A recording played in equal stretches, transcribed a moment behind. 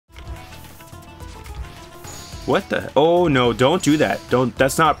What the? Oh no, don't do that. Don't,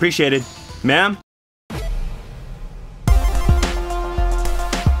 that's not appreciated. Ma'am?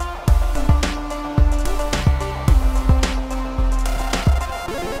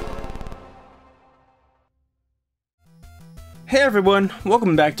 Hey everyone,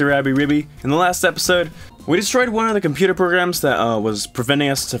 welcome back to Rabi-Ribi. In the last episode, we destroyed one of the computer programs that was preventing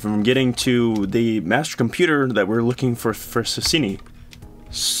us from getting to the master computer that we're looking for Cassini.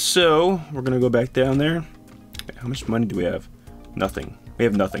 So, we're gonna go back down there. How much money do we have? Nothing. We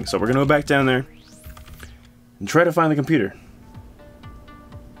have nothing, so we're gonna go back down there and try to find the computer.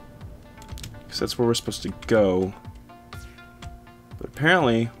 Because that's where we're supposed to go. But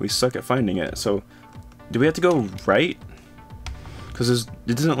apparently, we suck at finding it, so do we have to go right? Because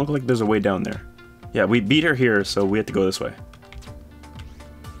it doesn't look like there's a way down there. Yeah, we beat her here, so we have to go this way.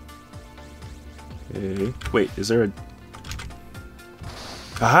 Okay. Wait, is there a...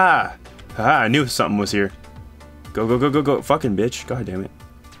 Aha! Aha, I knew something was here. Go, go, go, go, go. Fucking bitch. God damn it.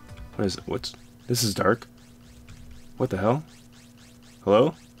 What is it? What's... This is dark. What the hell?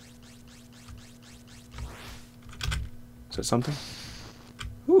 Hello? Is that something?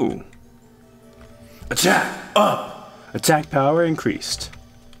 Ooh. Attack! Up! Attack power increased.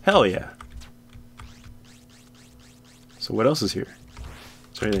 Hell yeah. So what else is here?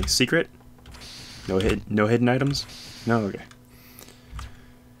 Is there anything secret? No hidden items? No? Okay.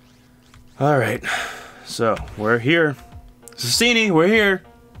 Alright. So, we're here. Cassini, we're here!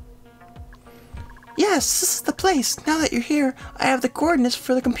 Yes, this is the place. Now that you're here, I have the coordinates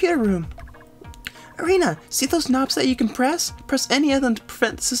for the computer room. Irina, see those knobs that you can press? Press any of them to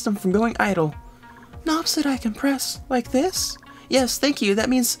prevent the system from going idle. Knobs that I can press, like this? Yes, thank you. That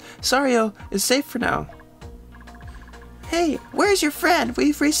means Sario is safe for now. Hey, where's your friend?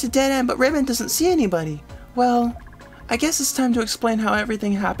 We've reached a dead end, but Raymond doesn't see anybody. Well, I guess it's time to explain how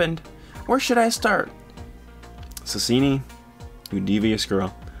everything happened. Where should I start? Cassini, you devious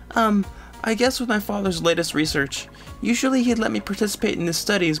girl. I guess with my father's latest research. Usually he'd let me participate in his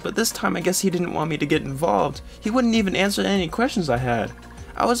studies, but this time I guess he didn't want me to get involved. He wouldn't even answer any questions I had.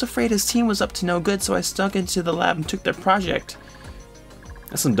 I was afraid his team was up to no good, so I snuck into the lab and took their project.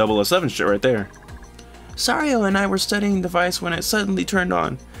 That's some 007 shit right there. Sario and I were studying the device when it suddenly turned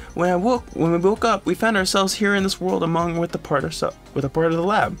on. When we woke up, we found ourselves here in this world with a part of the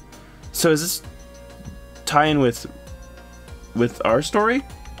lab. So is this tie-in with our story?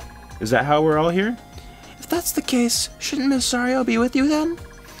 Is that how we're all here? If that's the case, shouldn't Miss Sario be with you then?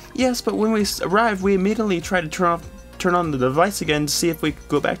 Yes, but when we arrived, we immediately tried to turn on the device again to see if we could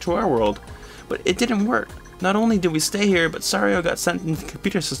go back to our world. But it didn't work. Not only did we stay here, but Sario got sent into the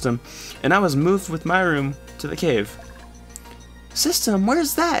computer system, and I was moved with my room to the cave. System?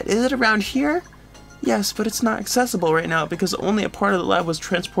 Where's that? Is it around here? Yes, but it's not accessible right now because only a part of the lab was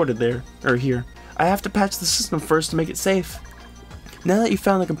transported there, or here. I have to patch the system first to make it safe. Now that you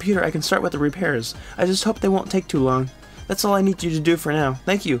found the computer, I can start with the repairs. I just hope they won't take too long. That's all I need you to do for now.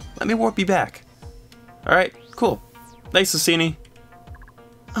 Thank you. Let me warp you back. Alright, cool. Thanks, Cassini.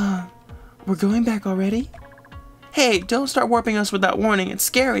 We're going back already? Hey, don't start warping us without warning. It's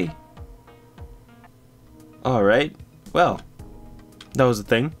scary. Alright. Well, that was the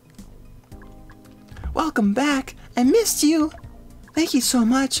thing. Welcome back. I missed you. Thank you so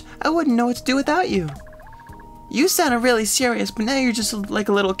much. I wouldn't know what to do without you. You sounded really serious, but now you're just like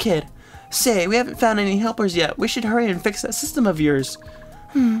a little kid. Say, we haven't found any helpers yet. We should hurry and fix that system of yours.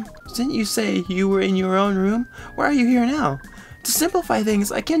 Didn't you say you were in your own room? Why are you here now? To simplify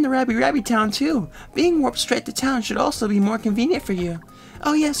things, I came to Rabi-Ribi town too. Being warped straight to town should also be more convenient for you.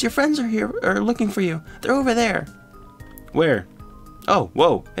 Oh yes, your friends are here, looking for you. They're over there. Where? Oh,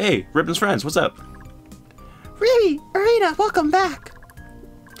 whoa. Hey, Ribbon's friends, what's up? Ribi, Irina, welcome back.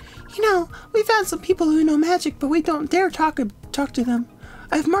 You know, we found some people who know magic, but we don't dare talk to them.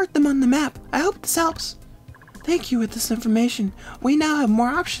 I've marked them on the map. I hope this helps. Thank you with this information. We now have more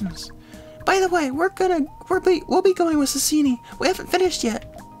options. By the way, we'll be going with Cassini. We haven't finished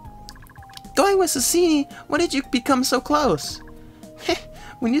yet. Going with Cassini? When did you become so close?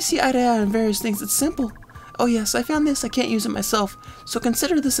 When you see eye to eye on various things, it's simple. Oh yes, I found this. I can't use it myself, so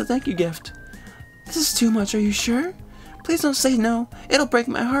consider this a thank you gift. This is too much. Are you sure? Please don't say no. It'll break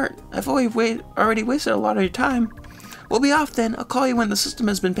my heart. I've already wasted a lot of your time. We'll be off then. I'll call you when the system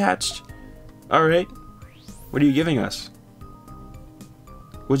has been patched. Alright. What are you giving us?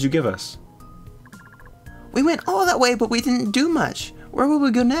 What'd you give us? We went all that way, but we didn't do much. Where will we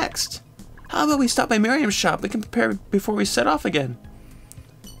go next? How about we stop by Miriam's shop? We can prepare before we set off again.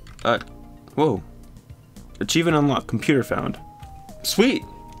 Whoa. Achievement unlocked. Computer found. Sweet!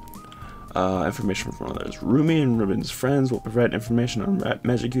 Information from others. Rumi and Ribbon's friends will provide information on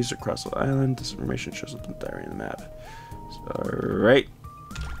magic use across the island. This information shows up in the diary in the map. Alright.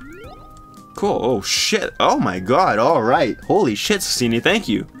 Cool. Oh shit. Oh my god. Alright. Holy shit, Cassini. Thank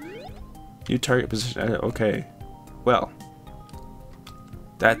you. New target position. Okay. Well.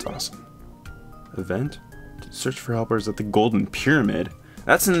 That's awesome. Event? Search for helpers at the Golden Pyramid.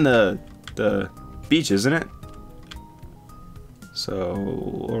 That's in the beach, isn't it?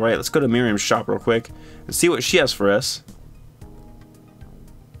 So, alright, let's go to Miriam's shop real quick and see what she has for us.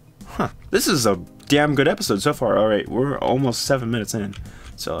 Huh. This is a damn good episode so far. Alright, we're almost 7 minutes in.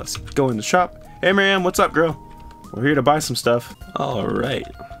 So let's go in the shop. Hey Miriam, what's up, girl? We're here to buy some stuff. Alright.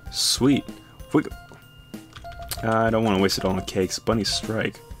 Sweet. I don't want to waste it all on cakes. Bunny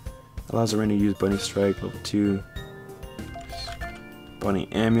Strike. Allows Irene to use Bunny Strike, level 2. Bunny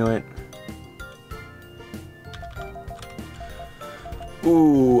Amulet.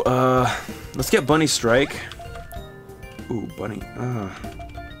 Ooh, let's get Bunny Strike. Ooh, Bunny,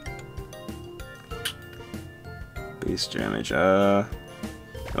 base damage,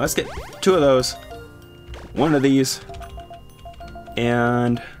 let's get 2 of those. 1 of these.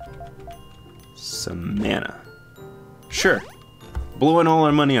 And some mana. Sure. Blowing all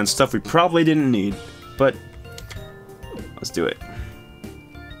our money on stuff we probably didn't need, but let's do it.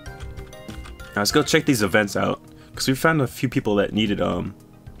 Now let's go check these events out, because we found a few people that needed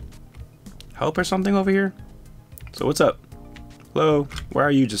help or something over here. So what's up? Hello, why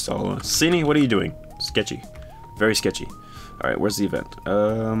are you just all alone? Cassini, what are you doing? Sketchy. Very sketchy. Alright, where's the event?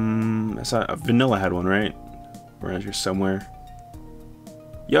 I saw Vanilla had one, right? Around here somewhere.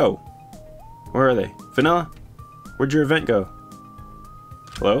 Yo! Where are they? Vanilla? Where'd your event go?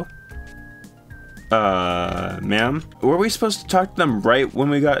 Hello? Ma'am? Were we supposed to talk to them right when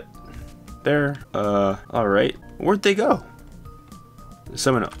we got there? Alright. Where'd they go?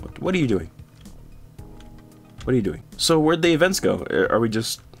 Someone else. What are you doing? What are you doing? So where'd the events go? Are we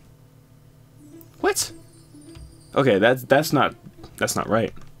just... What? Okay, that's not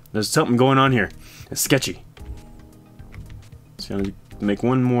right. There's something going on here. It's sketchy. So I'm gonna make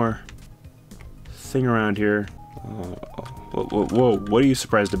one more thing around here. Whoa, what are you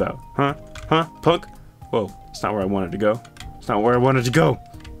surprised about? Huh? Huh? Punk? Whoa, it's not where I wanted to go. It's not where I wanted to go.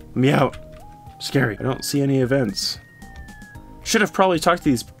 Let me out. Scary. I don't see any events. Should have probably talked to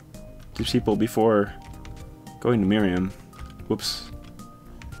these people before going to Miriam. Whoops.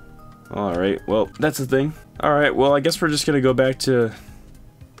 Alright, well, that's the thing. Alright, well, I guess we're just gonna go back to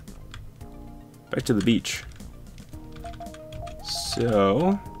the beach.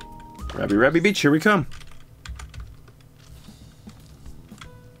 So, Rabi-Ribi Beach, here we come.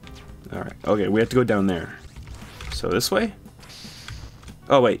 Alright, okay, we have to go down there. So this way?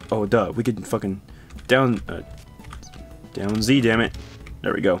 Oh wait, oh duh, we could fucking down Z, damn it.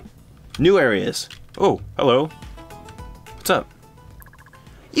 There we go. New areas. Oh, hello. What's up?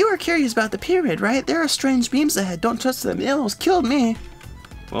 You were curious about the pyramid, right? There are strange beams ahead. Don't touch them. It almost killed me.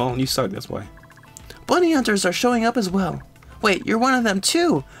 Well, you suck, that's why. Bunny hunters are showing up as well. Wait, you're one of them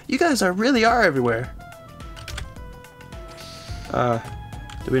too. You guys really are everywhere.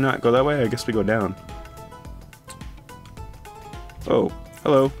 Do we not go that way? I guess we go down. Oh,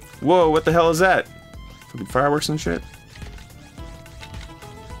 hello. Whoa, what the hell is that? Fucking fireworks and shit?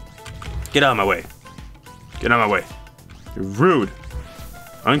 Get out of my way. Get out of my way. You're rude.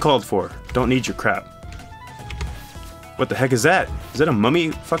 Uncalled for. Don't need your crap. What the heck is that? Is that a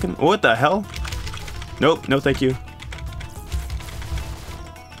mummy fucking... What the hell? Nope, no thank you.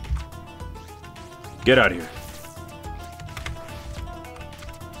 Get out of here.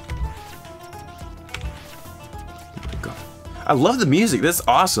 Oh my god. I love the music. That's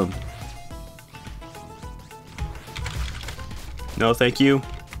awesome. No thank you.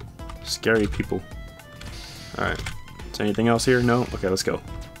 Scary people. Alright. Is there anything else here? No? Okay, let's go.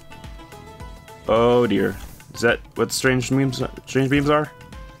 Oh dear. Is that what strange beams are?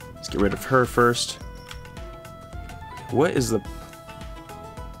 Let's get rid of her first. What is the...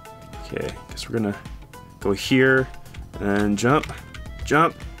 Okay, guess we're gonna go here and jump.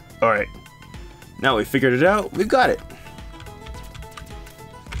 Jump. Alright. Now we figured it out. We've got it.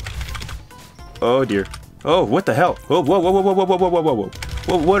 Oh dear. Oh, what the hell? Whoa, whoa, whoa, whoa, whoa, whoa, whoa, whoa, whoa,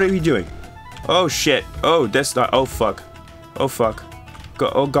 whoa. What are you doing? Oh shit. Oh, that's not... Oh fuck. Oh fuck.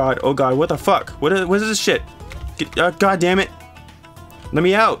 Oh god. Oh god. What the fuck? What is this shit? God damn it. Let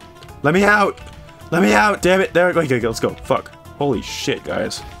me out. Let me out. Let me out. Damn it. There. Okay, let's go. Fuck. Holy shit,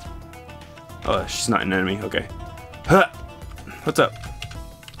 guys. Oh, she's not an enemy. Okay. Huh. What's up?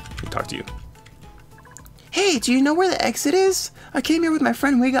 Let me talk to you. Hey, do you know where the exit is? I came here with my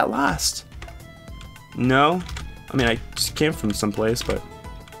friend and we got lost. No. I mean, I just came from someplace, but...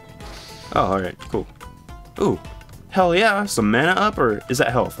 Oh, alright, cool. Ooh, hell yeah, some mana up, or is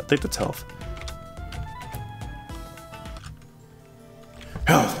that health? I think that's health.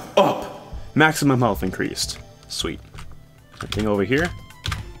 Health up! Maximum health increased. Sweet. Anything over here?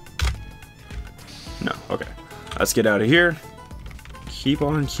 No, okay. Let's get out of here. Keep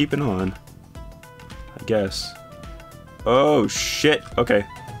on keeping on. I guess. Oh, shit. Okay.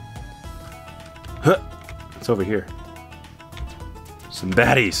 Huh. It's over here. Some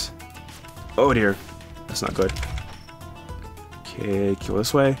baddies. Oh, dear. That's not good. Okay, kill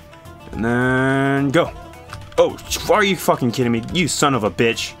this way. And then go. Oh, are you fucking kidding me? You son of a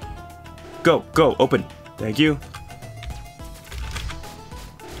bitch. Go, go, open. Thank you.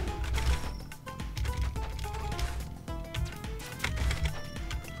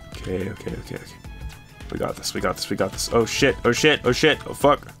 Okay, okay, okay, okay. We got this, we got this, we got this. Oh shit, oh shit, oh shit, oh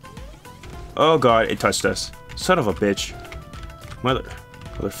fuck. Oh god, it touched us. Son of a bitch.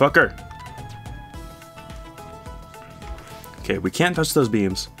 Motherfucker. Okay, we can't touch those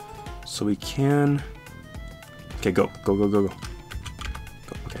beams. So we can... Okay, go, go, go, go, go.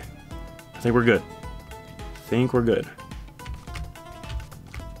 Go, okay. I think we're good. I think we're good.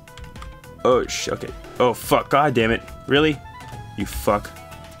 Oh shit, okay. Oh fuck, god damn it. Really? You fuck.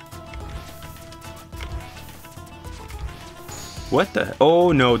 What the?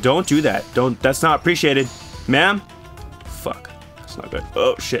 Oh no, don't do that. Don't, that's not appreciated. Ma'am? Fuck. That's not good.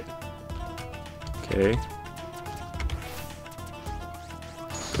 Oh shit. Okay.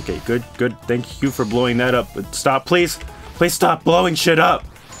 Okay, good, good. Thank you for blowing that up. But stop, please. Please stop blowing shit up.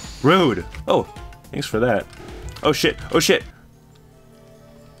 Rude. Oh, thanks for that. Oh shit, oh shit.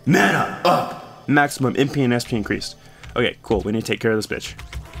 Mana up. Maximum MP and SP increased. Okay, cool. We need to take care of this bitch.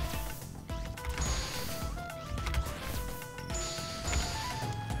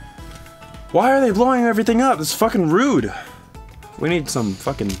 Why are they blowing everything up? This is fucking rude. We need some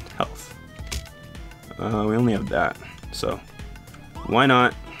fucking health. We only have that, so why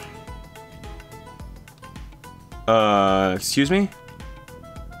not? Excuse me?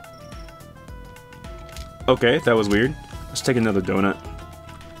 Okay, that was weird. Let's take another donut.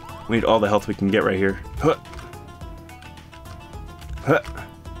 We need all the health we can get right here. Huh. Huh.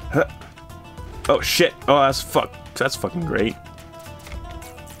 Huh. Oh shit. Oh, that's fucking great.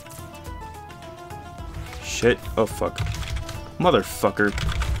 Shit. Oh fuck. Motherfucker.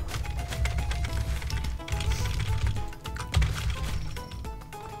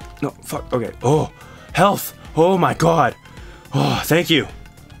 No, fuck. Okay. Oh, health. Oh my god. Oh, thank you.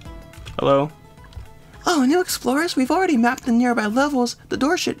 Hello. Oh, new explorers. We've already mapped the nearby levels. The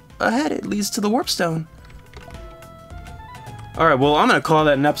door shit ahead. It leads to the warp stone. Alright, well, I'm gonna call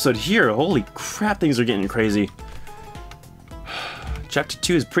that an episode here. Holy crap, things are getting crazy. Chapter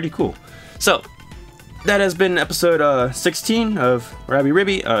 2 is pretty cool. So, that has been episode 16 of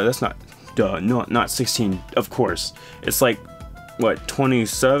Rabi-Ribi. That's not, no, not 16, of course. It's like, what,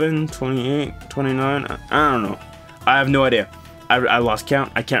 27, 28, 29? I don't know. I have no idea. I lost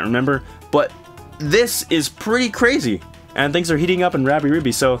count. I can't remember. But this is pretty crazy. And things are heating up in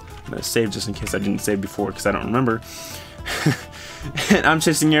Rabi-Ribi, so I'm going to save just in case I didn't save before because I don't remember. And I'm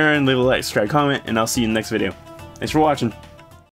ChasingErin. Leave a like, subscribe, comment, and I'll see you in the next video. Thanks for watching.